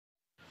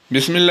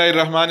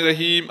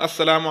बिस्मिल्लाहिर्रहमानिर्रहीम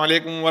अस्सलाम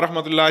वालेकुम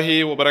वरहमतुल्लाहि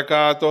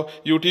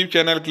वबरकातुहू। यूट्यूब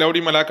चैनल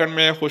क्लाउडी मलाकंड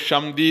में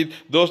खुशामदीद।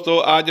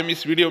 दोस्तों, आज हम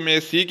इस वीडियो में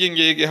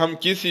सीखेंगे कि हम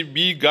किसी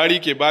भी गाड़ी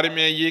के बारे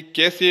में ये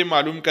कैसे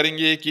मालूम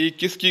करेंगे कि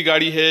किसकी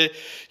गाड़ी है,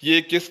 ये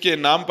किसके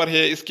नाम पर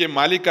है, इसके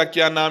मालिक का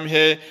क्या नाम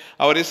है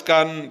और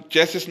इसका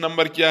चेसिस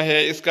नंबर क्या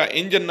है, इसका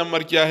इंजन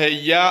नंबर क्या है।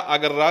 या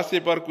अगर रास्ते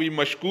पर कोई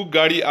मशकूक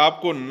गाड़ी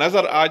आपको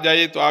नज़र आ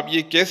जाए तो आप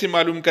ये कैसे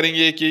मालूम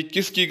करेंगे कि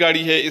किसकी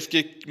गाड़ी है,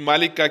 इसके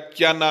मालिक का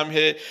क्या नाम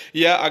है।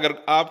 या अगर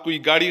आप कोई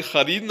गाड़ी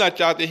खरीदना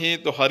चाहते हैं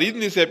तो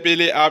खरीदने से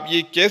पहले आप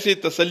ये कैसे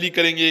तसल्ली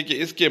करेंगे कि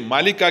इसके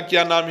मालिक का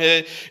क्या नाम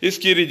है,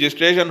 इसकी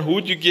रजिस्ट्रेशन हो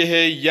चुकी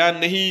है या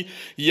नहीं,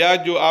 या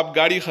जो आप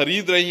गाड़ी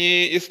खरीद रहे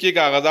हैं इसके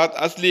कागजात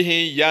असली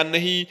हैं या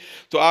नहीं।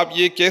 तो आप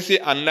ये कैसे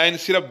ऑनलाइन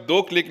सिर्फ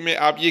 2 क्लिक में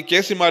आप ये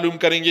कैसे मालूम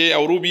करेंगे,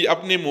 और वो भी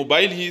अपने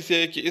मोबाइल ही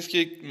से, कि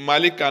इसके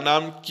मालिक का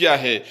नाम क्या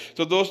है।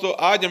 तो दोस्तों,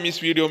 आज हम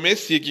इस वीडियो में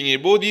सीखेंगे।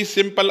 बहुत ही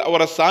सिंपल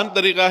और आसान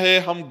तरीका है।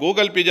 हम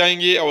गूगल पे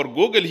जाएंगे और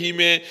गूगल ही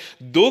में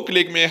 2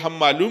 क्लिक में हम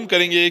मालूम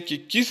करेंगे कि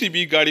किसी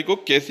भी गाड़ी को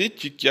कैसे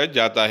चेक किया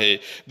जाता है।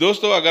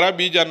 दोस्तों, अगर आप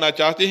भी जानना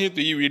चाहते हैं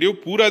तो ये वीडियो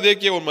पूरा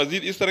देखें और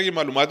मजीद इस तरह की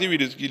मालूमाती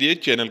वीडियोस के लिए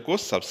चैनल को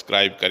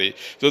सब्सक्राइब करें।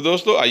 तो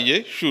दोस्तों,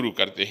 आइए शुरू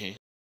करते हैं।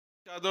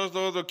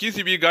 दोस्तों, तो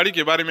किसी भी गाड़ी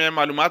के बारे में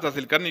मालूमात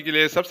हासिल करने के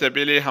लिए सबसे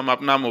पहले हम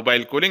अपना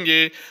मोबाइल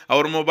खोलेंगे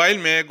और मोबाइल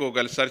में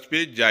गूगल सर्च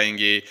पे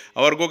जाएंगे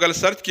और गूगल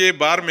सर्च के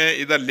बार में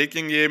इधर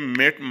लिखेंगे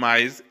met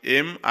mine's,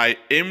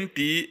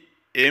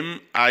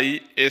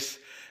 MIMTMIS,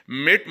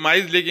 met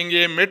mine's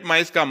लिखेंगे। मेट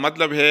माइज का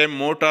मतलब है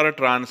motor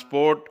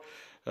transport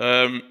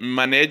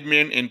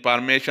management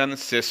information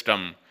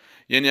system.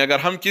 यानी अगर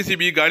हम किसी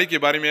भी गाड़ी के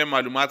बारे में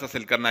मालूमात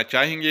हासिल करना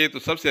चाहेंगे तो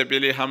सबसे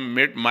पहले हम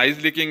मेट माइज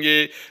लिखेंगे।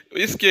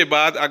 इसके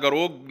बाद अगर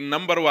वो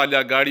नंबर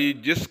वाला गाड़ी,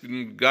 जिस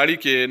गाड़ी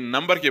के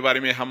नंबर के बारे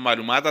में हम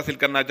मालूमात हासिल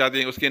करना चाहते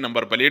हैं, उसके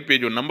नंबर प्लेट पे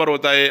जो नंबर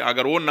होता है,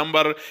 अगर वो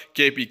नंबर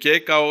KPK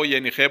का हो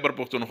यानी खैबर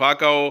पख्तूनख्वा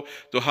का हो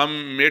तो हम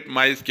मेट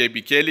माइज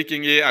KPK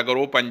लिखेंगे। अगर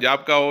वो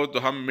पंजाब का हो तो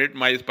हम मेट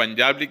माइज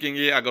पंजाब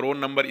लिखेंगे। अगर वो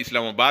नंबर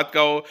इस्लामाबाद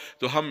का हो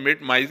तो हम मेट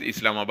माइज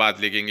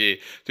इस्लामाबाद लिखेंगे।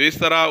 तो इस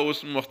तरह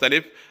उस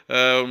मुख्तलिफ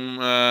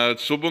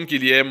सूबों के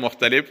लिए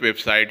मुख्तलिफ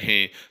वेबसाइट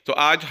हैं। तो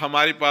आज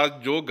हमारे पास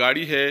जो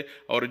गाड़ी है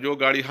और जो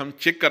गाड़ी हम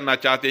चेक करना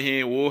चाहते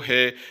हैं वो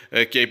है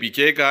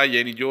KPK का,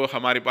 यानी जो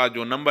हमारे पास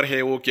जो नंबर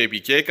है वो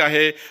KPK का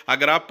है।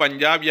 अगर आप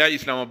पंजाब या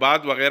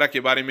इस्लामाबाद वगैरह के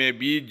बारे में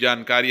भी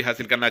जानकारी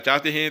हासिल करना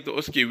चाहते हैं तो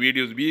उसकी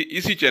वीडियोस भी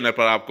इसी चैनल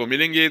पर आपको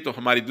मिलेंगे, तो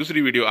हमारी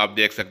दूसरी वीडियो आप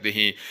देख सकते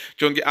हैं।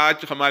 क्योंकि आज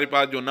हमारे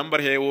पास जो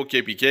नंबर है वो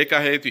KPK का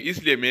है, तो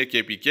इसलिए मैं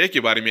KPK के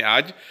बारे में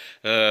आज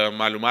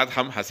मालूमात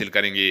हम हासिल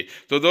करेंगे।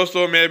 तो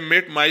दोस्तों, मैं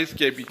मेट माइज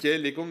KPK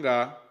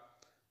लिखूंगा,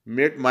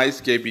 मेट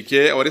माइज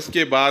KPK, और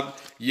इसके बाद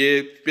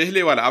ये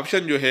पहले वाला ऑप्शन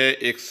जो है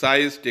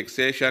excise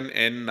taxation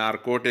and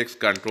narcotics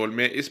control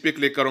में, इस पे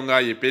क्लिक करूंगा,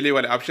 ये पहले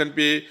वाले ऑप्शन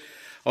पे।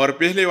 और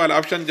पहले वाला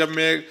ऑप्शन जब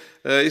मैं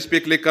इस पे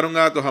क्लिक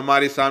करूंगा तो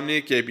हमारे सामने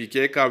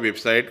KPK का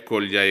वेबसाइट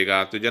खोल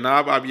जाएगा। तो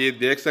जनाब, आप ये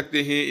देख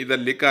सकते हैं, इधर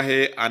लिखा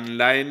है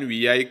ऑनलाइन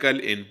व्हीकल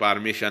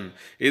इंफॉर्मेशन,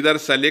 इधर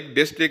सेलेक्ट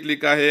डिस्ट्रिक्ट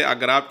लिखा है।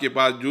 अगर आपके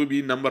पास जो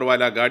भी नंबर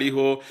वाला गाड़ी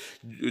हो,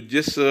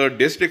 जिस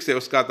डिस्ट्रिक्ट से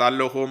उसका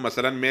ताल्लुक हो,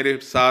 मसलन मेरे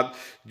साथ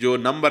जो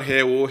नंबर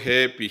है वो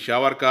है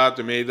पेशावर का,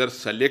 तो मैं इधर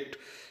सेलेक्ट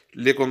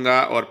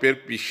लिखूंगा और फिर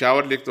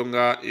पेशावर लिख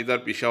दूंगा। इधर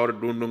पेशावर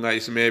ढूंढूंगा,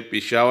 इसमें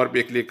पेशावर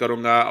पे क्लिक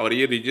करूंगा और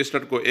ये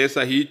रजिस्टर्ड को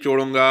ऐसा ही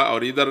छोड़ूंगा।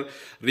 और इधर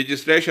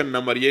रजिस्ट्रेशन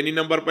नंबर यानी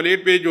नंबर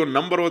प्लेट पे जो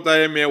नंबर होता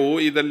है मैं वो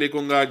इधर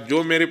लिखूंगा।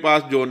 जो मेरे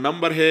पास जो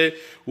नंबर है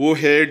वो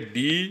है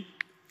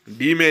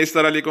डी में इस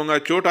तरह लिखूंगा,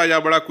 छोटा या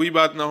बड़ा कोई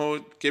बात ना हो,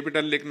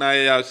 कैपिटल लिखना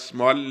है या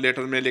स्मॉल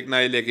लेटर में लिखना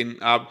है, लेकिन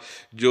आप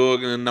जो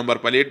नंबर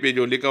प्लेट पे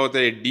जो लिखा होता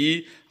है D,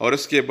 और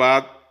उसके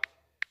बाद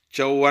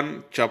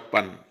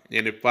 5456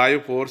 यानी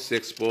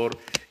 5464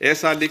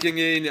 ऐसा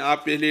लिखेंगे। आप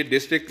पहले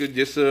डिस्ट्रिक्ट,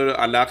 जिस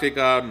इलाके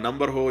का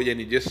नंबर हो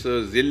यानी जिस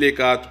ज़िले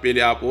का, तो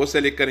पहले आप वो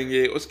सेलेक्ट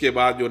करेंगे। उसके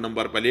बाद जो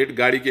नंबर प्लेट,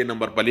 गाड़ी के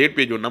नंबर प्लेट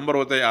पे जो नंबर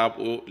होता है आप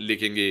वो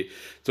लिखेंगे।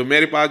 तो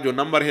मेरे पास जो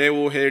नंबर है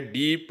वो है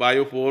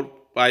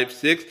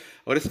D5456,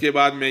 और इसके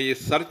बाद मैं ये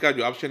सर्च का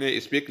जो ऑप्शन है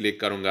इस पर क्लिक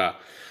करूँगा।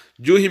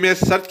 जो ही मैं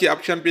सर्च के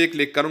ऑप्शन पे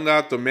क्लिक करूँगा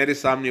तो मेरे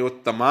सामने वो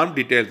तमाम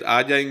डिटेल्स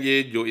आ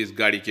जाएंगे जो इस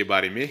गाड़ी के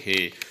बारे में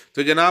है।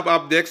 तो जनाब,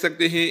 आप देख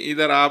सकते हैं,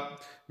 इधर आप,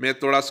 मैं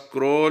थोड़ा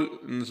स्क्रॉल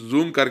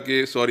जूम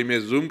करके, सॉरी मैं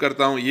जूम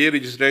करता हूँ, ये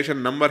रजिस्ट्रेशन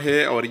नंबर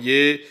है और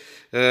ये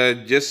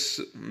जिस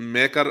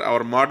मेकर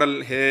और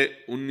मॉडल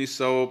है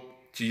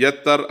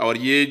 1976, और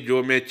ये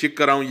जो मैं चेक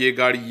कर रहा हूँ ये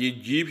गाड़ी, ये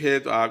जीप है।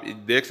 तो आप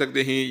देख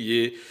सकते हैं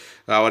ये,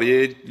 और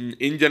ये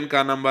इंजन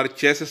का नंबर,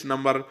 चेसिस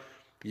नंबर,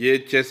 ये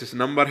चेसिस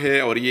नंबर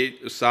है, और ये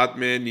साथ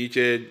में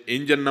नीचे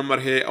इंजन नंबर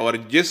है। और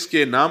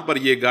जिसके नाम पर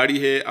ये गाड़ी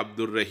है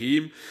अब्दुल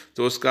रहीम,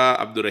 तो उसका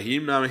अब्दुल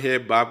रहीम नाम है,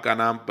 बाप का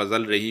नाम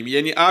फजल रहीम।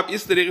 यानी आप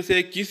इस तरीके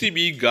से किसी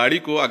भी गाड़ी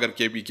को, अगर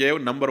KPK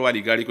नंबर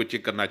वाली गाड़ी को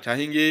चेक करना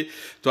चाहेंगे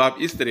तो आप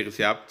इस तरीके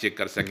से आप चेक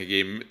कर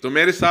सकेंगे। तो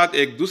मेरे साथ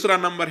एक दूसरा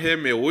नंबर है,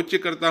 मैं वो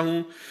चेक करता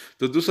हूँ।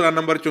 तो दूसरा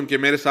नंबर चूँकि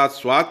मेरे साथ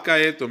स्वाद का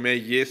है तो मैं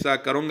ये सा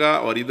करूँगा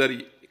और इधर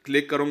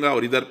क्लिक करूँगा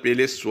और इधर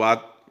पहले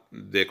स्वाद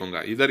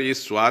देखूँगा। इधर ये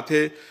स्वाद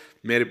है,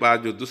 मेरे पास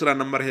जो दूसरा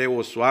नंबर है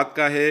वो स्वाद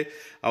का है।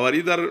 और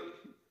इधर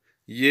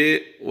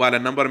ये वाला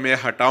नंबर मैं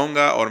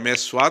हटाऊंगा और मैं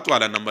स्वात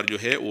वाला नंबर जो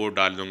है वो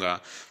डाल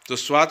दूंगा। तो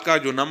स्वात का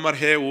जो नंबर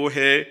है वो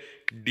है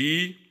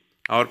डी,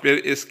 और फिर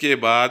इसके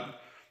बाद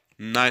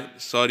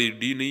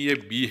डी नहीं है,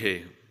 बी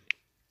है,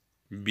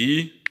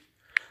 बी,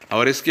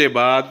 और इसके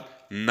बाद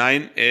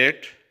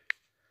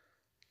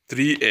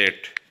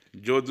 9838।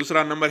 जो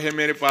दूसरा नंबर है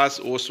मेरे पास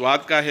वो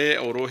स्वाद का है,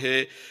 और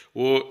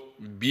वो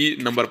बी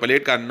नंबर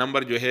प्लेट का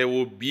नंबर जो है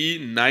वो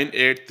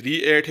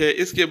B9838 है।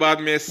 इसके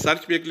बाद मैं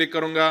सर्च पे क्लिक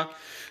करूंगा।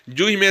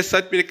 जो ही मैं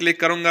सर्च पे क्लिक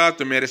करूंगा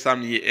तो मेरे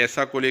सामने ये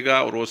ऐसा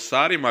खुलेगा, और वो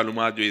सारे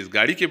मालूमात जो इस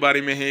गाड़ी के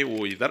बारे में है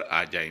वो इधर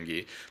आ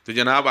जाएंगे। तो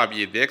जनाब आप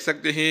ये देख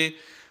सकते हैं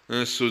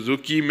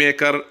सुजुकी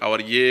मेकर,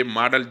 और ये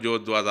मॉडल जो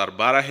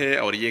 2012 है,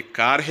 और ये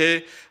कार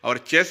है। और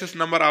चेसिस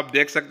नंबर आप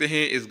देख सकते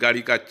हैं, इस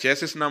गाड़ी का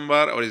चेसिस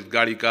नंबर और इस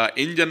गाड़ी का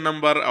इंजन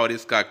नंबर और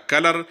इसका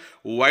कलर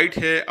वाइट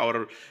है,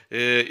 और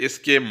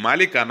इसके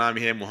मालिक का नाम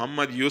है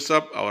मोहम्मद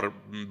यूसुफ और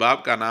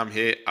बाप का नाम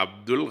है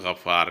अब्दुल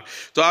गफ्फार।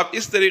 तो आप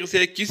इस तरीके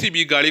से किसी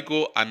भी गाड़ी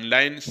को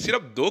ऑनलाइन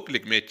सिर्फ 2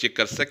 क्लिक में चेक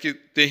कर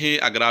सकते हैं।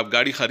 अगर आप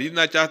गाड़ी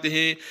खरीदना चाहते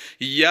हैं,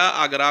 या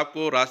अगर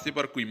आपको रास्ते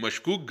पर कोई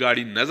मशकूक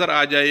गाड़ी नज़र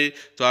आ जाए,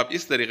 तो आप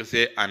इस तरीके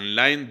से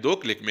ऑनलाइन 2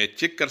 क्लिक में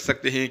चेक कर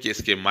सकते हैं कि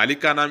इसके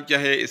मालिक का नाम क्या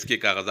है, इसके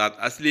कागजात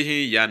असली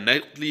हैं या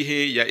नकली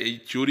हैं, या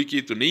चोरी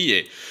की तो नहीं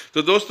है।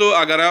 तो दोस्तों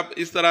अगर आप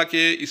इस तरह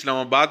के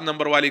इस्लामाबाद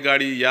नंबर वाली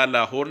गाड़ी या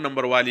लाहौर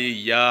नंबर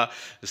वाली या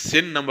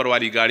सिंध नंबर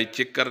वाली गाड़ी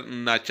चेक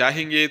करना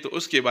चाहेंगे, तो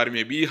उसके बारे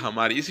में भी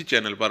हमारे इसी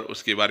चैनल पर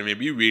उसके बारे में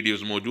भी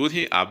वीडियोस मौजूद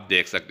हैं, आप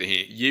देख सकते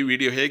हैं। ये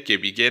वीडियो है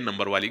के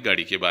नंबर वाली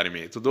गाड़ी के बारे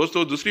में। तो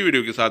दोस्तों दूसरी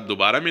वीडियो के साथ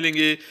दोबारा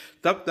मिलेंगे,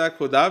 तब तक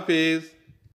खुदा हाफिज़।